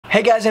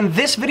Hey guys, in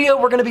this video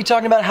we're going to be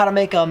talking about how to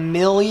make $1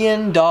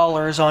 million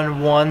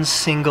on one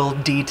single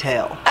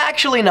detail.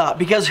 Actually not,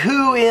 because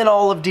who in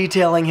all of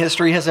detailing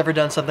history has ever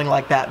done something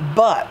like that?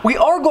 But we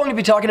are going to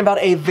be talking about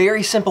a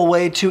very simple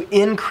way to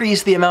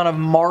increase the amount of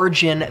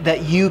margin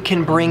that you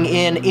can bring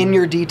in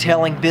your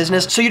detailing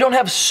business so you don't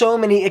have so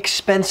many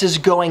expenses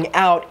going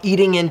out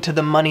eating into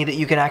the money that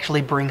you can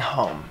actually bring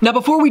home. Now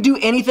before we do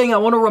anything, I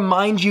want to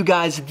remind you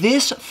guys,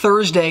 this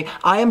Thursday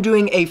I am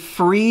doing a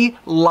free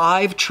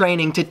live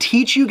training to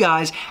teach you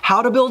guys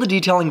how to build a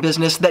detailing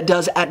business that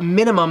does at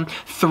minimum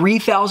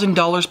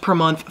 $3,000 per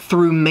month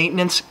through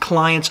maintenance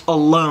clients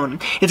alone.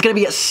 It's going to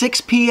be at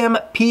 6 p.m.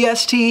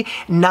 PST,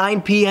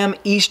 9 p.m.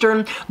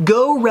 Eastern.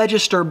 Go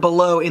register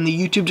below in the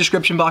YouTube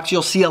description box.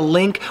 You'll see a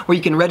link where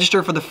you can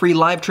register for the free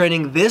live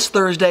training this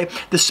Thursday.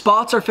 The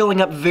spots are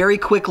filling up very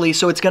quickly,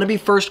 so it's going to be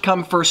first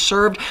come, first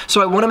served.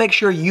 So I want to make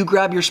sure you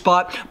grab your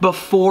spot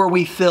before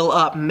we fill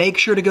up. Make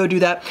sure to go do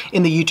that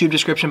in the YouTube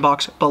description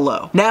box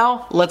below.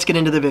 Now, let's get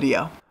into the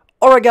video.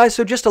 Alright guys,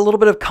 so just a little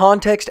bit of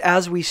context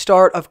as we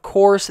start. Of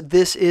course,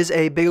 this is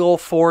a big old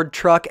Ford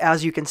truck,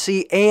 as you can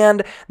see,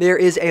 and there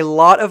is a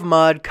lot of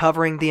mud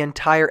covering the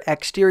entire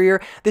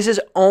exterior. This is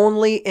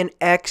only an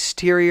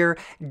exterior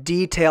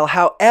detail.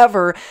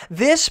 However,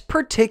 this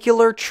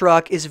particular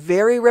truck is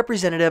very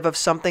representative of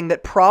something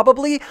that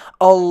probably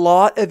a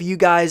lot of you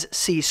guys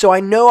see. So I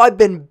know I've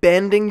been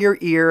bending your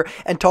ear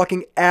and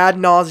talking ad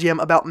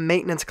nauseum about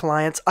maintenance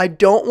clients. I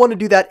don't want to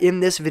do that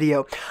in this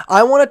video.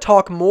 I want to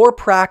talk more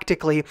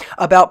practically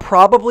about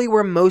probably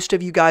where most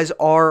of you guys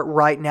are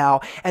right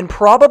now. And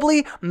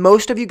probably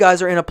most of you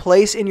guys are in a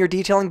place in your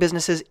detailing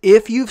businesses,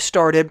 if you've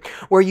started,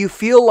 where you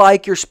feel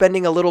like you're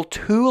spending a little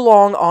too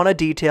long on a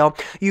detail.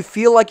 You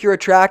feel like you're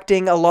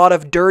attracting a lot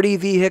of dirty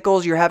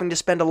vehicles. You're having to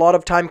spend a lot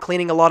of time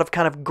cleaning a lot of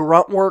kind of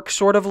grunt work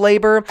sort of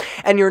labor.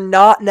 And you're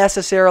not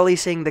necessarily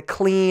seeing the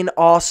clean,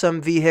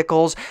 awesome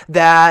vehicles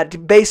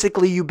that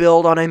basically you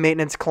build on a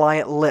maintenance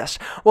client list.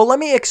 Well, let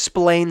me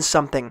explain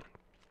something.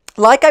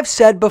 Like I've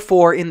said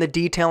before in the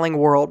detailing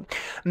world,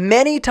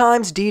 many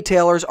times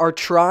detailers are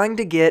trying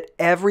to get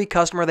every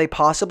customer they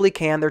possibly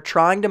can. They're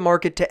trying to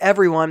market to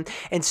everyone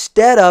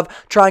instead of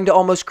trying to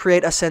almost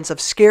create a sense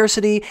of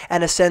scarcity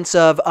and a sense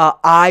of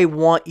I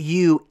want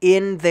you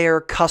in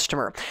their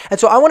customer. And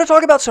so I want to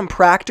talk about some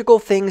practical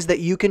things that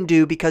you can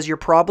do, because you're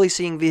probably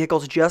seeing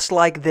vehicles just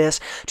like this,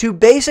 to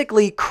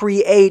basically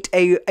create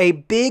a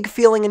big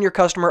feeling in your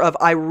customer of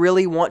I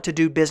really want to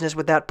do business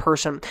with that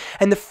person.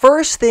 And the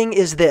first thing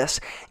is this: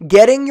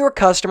 getting your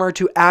customer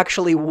to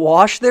actually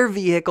wash their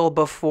vehicle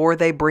before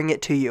they bring it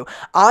to you.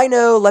 I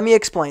know, let me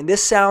explain.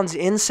 This sounds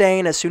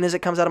insane as soon as it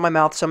comes out of my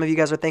mouth. Some of you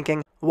guys are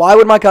thinking, why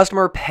would my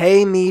customer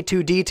pay me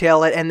to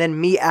detail it and then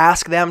me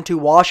ask them to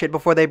wash it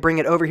before they bring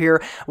it over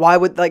here? Why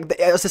would,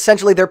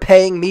 essentially they're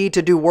paying me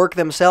to do work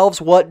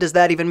themselves? What does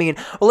that even mean?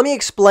 Well, let me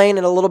explain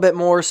in a little bit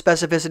more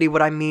specificity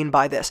what I mean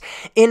by this.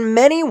 In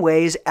many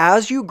ways,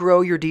 as you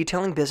grow your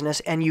detailing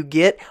business and you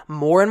get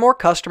more and more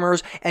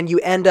customers and you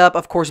end up,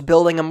 of course,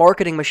 building a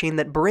marketing machine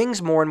that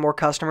brings more and more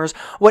customers,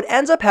 what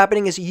ends up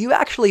happening is you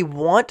actually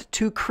want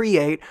to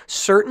create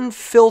certain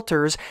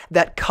filters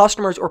that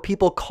customers or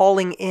people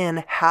calling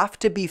in have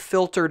to be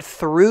filtered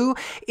through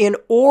in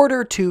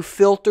order to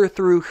filter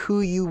through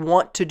who you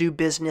want to do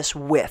business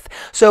with.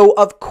 So,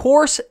 of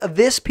course,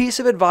 this piece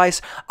of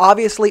advice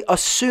obviously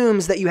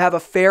assumes that you have a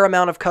fair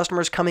amount of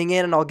customers coming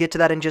in, and I'll get to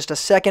that in just a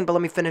second, but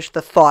let me finish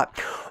the thought.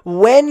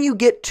 When you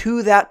get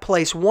to that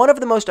place, one of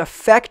the most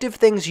effective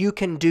things you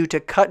can do to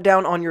cut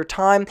down on your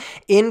time,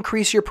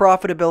 increase your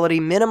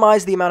profitability,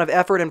 minimize the amount of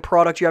effort and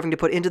product you're having to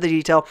put into the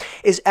detail,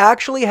 is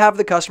actually have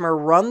the customer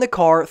run the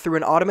car through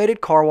an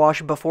automated car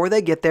wash before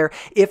they get there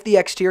if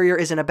the exterior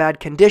is in a bad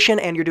condition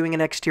and you're doing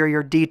an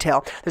exterior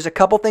detail. There's a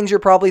couple things you're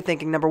probably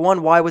thinking. Number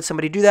one, why would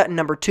somebody do that? And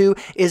number two,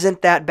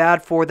 isn't that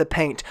bad for the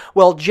paint?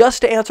 Well,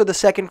 just to answer the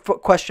second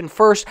question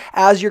first,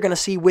 as you're going to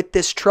see with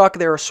this truck,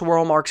 there are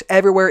swirl marks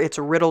everywhere. It's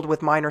riddled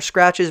with minor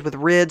scratches, with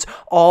rids,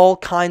 all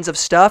kinds of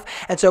stuff.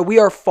 And so we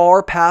are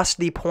far past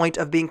the point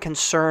of being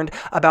concerned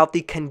about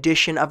the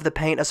condition of the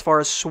paint as far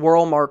as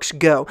swirl marks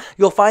go.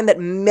 You'll find that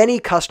many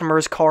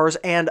customers' cars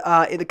and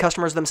the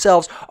customers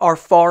themselves are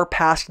far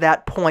past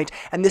that point.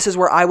 And this is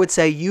where I would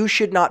say you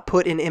should not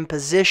put an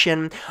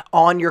imposition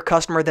on your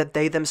customer that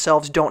they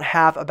themselves don't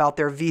have about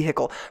their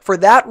vehicle. For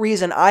that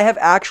reason, I have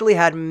actually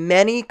had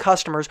many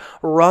customers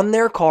run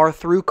their car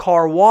through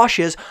car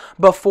washes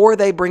before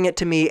they bring it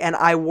to me, and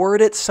I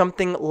word it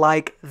something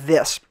like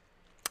this.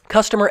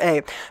 Customer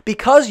A,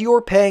 because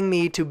you're paying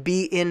me to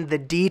be in the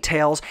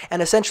details,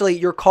 and essentially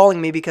you're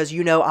calling me because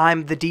you know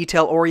I'm the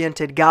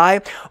detail-oriented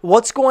guy,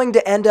 what's going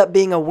to end up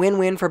being a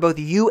win-win for both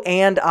you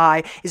and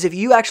I is if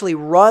you actually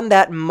run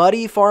that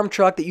muddy farm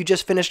truck that you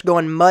just finished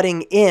going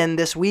mudding in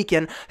this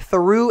weekend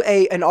through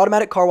an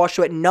automatic car wash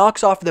so it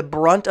knocks off the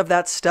brunt of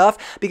that stuff,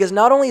 because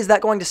not only is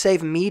that going to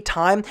save me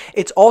time,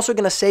 it's also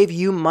going to save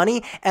you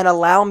money and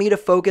allow me to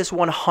focus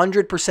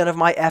 100% of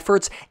my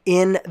efforts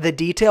in the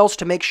details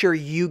to make sure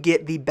you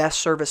get the best best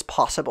service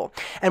possible.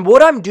 And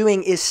what I'm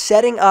doing is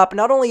setting up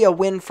not only a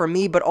win for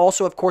me, but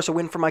also, of course, a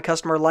win for my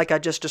customer like I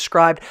just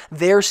described.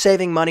 They're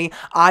saving money.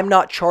 I'm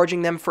not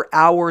charging them for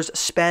hours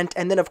spent.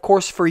 And then, of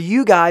course, for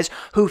you guys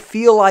who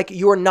feel like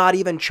you're not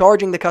even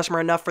charging the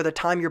customer enough for the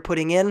time you're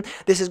putting in,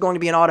 this is going to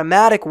be an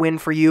automatic win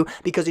for you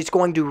because it's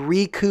going to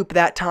recoup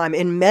that time.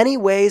 In many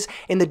ways,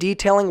 in the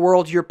detailing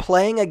world, you're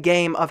playing a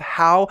game of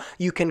how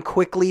you can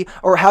quickly,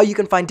 or how you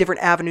can find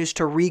different avenues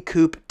to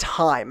recoup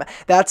time.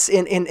 That's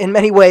in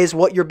many ways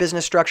what your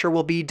business structure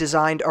will be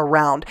designed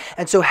around.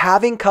 And so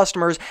having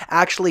customers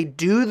actually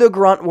do the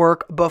grunt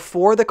work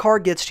before the car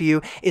gets to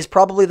you is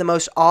probably the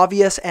most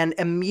obvious and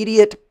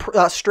immediate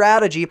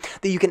strategy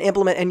that you can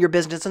implement in your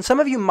business. And some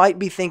of you might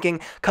be thinking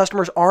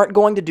customers aren't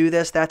going to do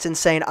this. That's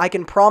insane. I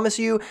can promise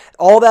you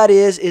all that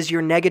is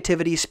your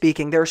negativity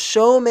speaking. There are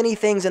so many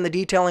things in the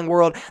detailing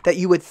world that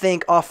you would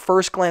think off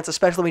first glance,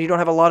 especially when you don't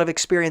have a lot of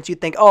experience,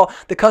 you'd think, oh,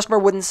 the customer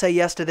wouldn't say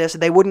yes to this.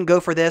 They wouldn't go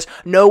for this.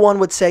 No one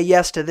would say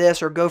yes to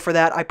this or go for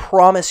that. I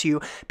promise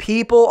you,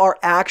 people are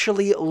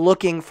actually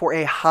looking for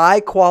a high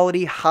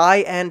quality,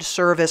 high-end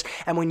service.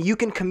 And when you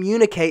can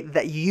communicate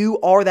that you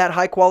are that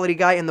high quality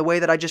guy in the way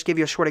that I just gave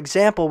you a short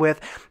example with,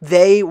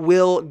 they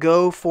will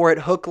go for it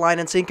hook, line,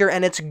 and sinker.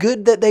 And it's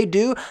good that they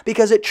do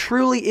because it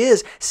truly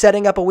is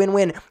setting up a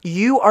win-win.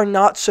 You are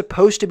not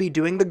supposed to be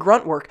doing the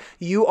grunt work.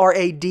 You are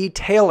a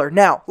detailer.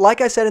 Now,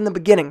 like I said in the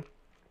beginning,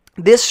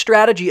 this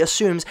strategy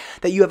assumes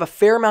that you have a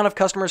fair amount of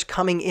customers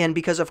coming in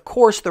because, of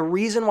course, the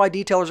reason why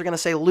detailers are going to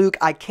say, Luke,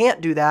 I can't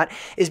do that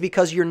is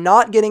because you're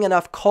not getting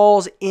enough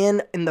calls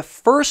in the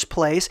first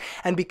place.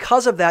 And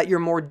because of that, you're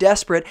more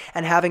desperate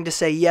and having to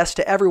say yes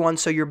to everyone.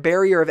 So your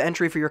barrier of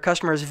entry for your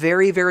customer is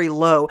very, very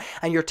low.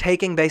 And you're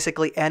taking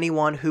basically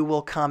anyone who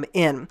will come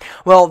in.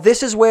 Well,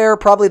 this is where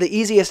probably the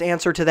easiest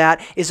answer to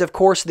that is, of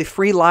course, the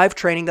free live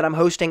training that I'm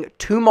hosting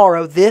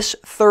tomorrow, this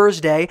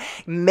Thursday.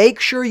 Make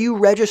sure you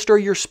register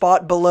your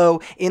spot below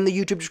in the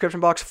YouTube description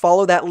box.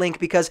 Follow that link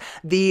because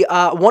the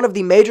one of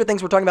the major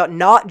things we're talking about,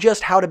 not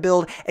just how to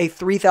build a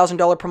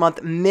 $3,000 per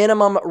month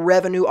minimum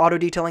revenue auto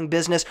detailing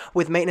business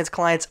with maintenance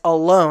clients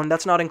alone.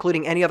 That's not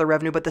including any other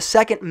revenue. But the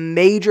second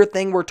major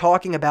thing we're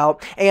talking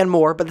about, and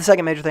more, but the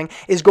second major thing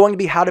is going to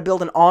be how to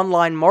build an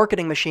online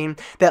marketing machine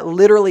that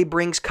literally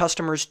brings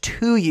customers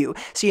to you.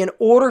 See, in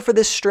order for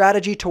this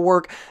strategy to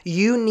work,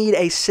 you need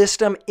a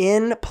system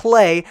in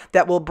play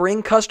that will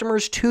bring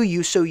customers to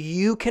you so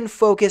you can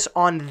focus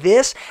on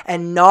this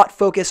and not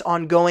focus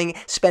on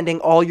spending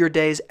all your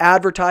days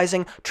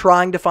advertising,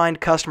 trying to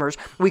find customers.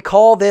 We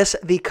call this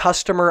the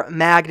customer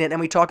magnet, and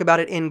we talk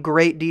about it in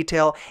great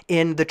detail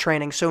in the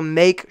training. So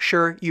make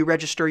sure you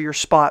register your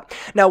spot.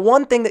 Now,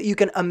 one thing that you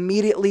can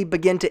immediately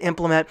begin to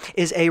implement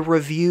is a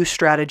review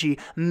strategy,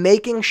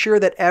 making sure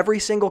that every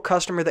single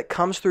customer that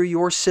comes through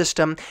your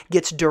system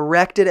gets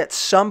directed at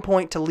some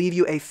point to leave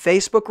you a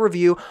Facebook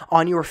review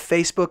on your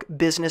Facebook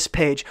business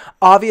page.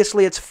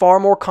 Obviously, it's far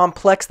more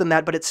complex than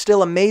that, but it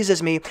still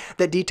amazes me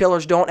that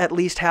detailers don't at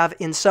least have,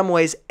 in some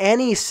ways,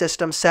 any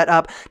system set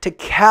up to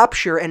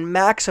capture and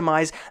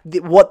maximize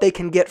what they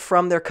can get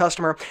from their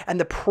customer. And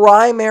the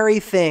primary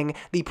thing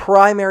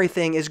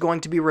is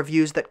going to be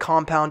reviews that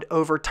compound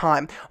over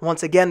time.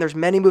 Once again, there's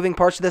many moving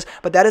parts to this,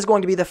 but that is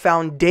going to be the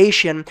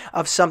foundation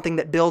of something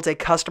that builds a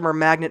customer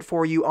magnet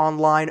for you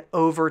online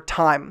over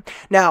time.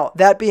 Now,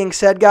 that being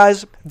said,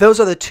 guys, those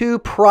are the two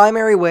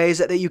primary ways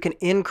that you can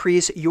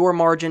increase your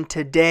margin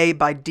today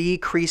by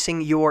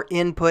decreasing your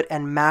input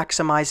and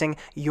maximizing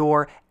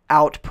your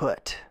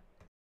output.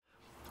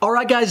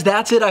 Alright guys,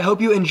 that's it. I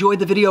hope you enjoyed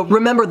the video.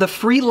 Remember, the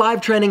free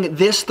live training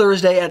this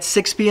Thursday at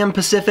 6 p.m.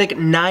 Pacific,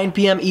 9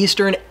 p.m.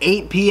 Eastern,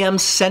 8 p.m.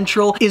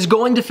 Central is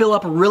going to fill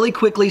up really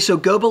quickly, so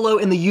go below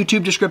in the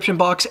YouTube description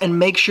box and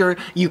make sure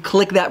you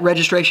click that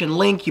registration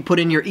link. You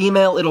put in your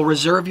email, it'll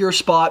reserve your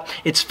spot.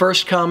 It's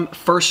first come,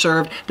 first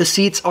served. The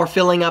seats are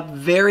filling up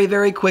very,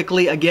 very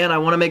quickly. Again, I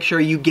want to make sure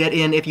you get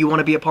in if you want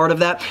to be a part of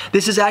that.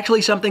 This is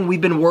actually something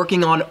we've been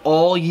working on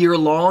all year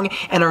long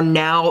and are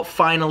now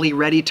finally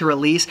ready to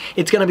release.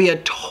 It's going to be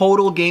a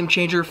total game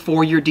changer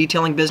for your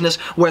detailing business,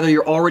 whether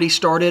you're already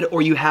started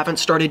or you haven't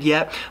started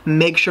yet.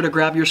 Make sure to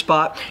grab your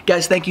spot.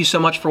 Guys, thank you so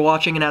much for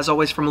watching, and as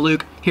always from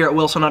Luke here at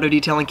Wilson Auto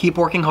Detailing, keep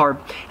working hard,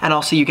 and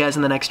I'll see you guys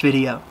in the next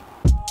video.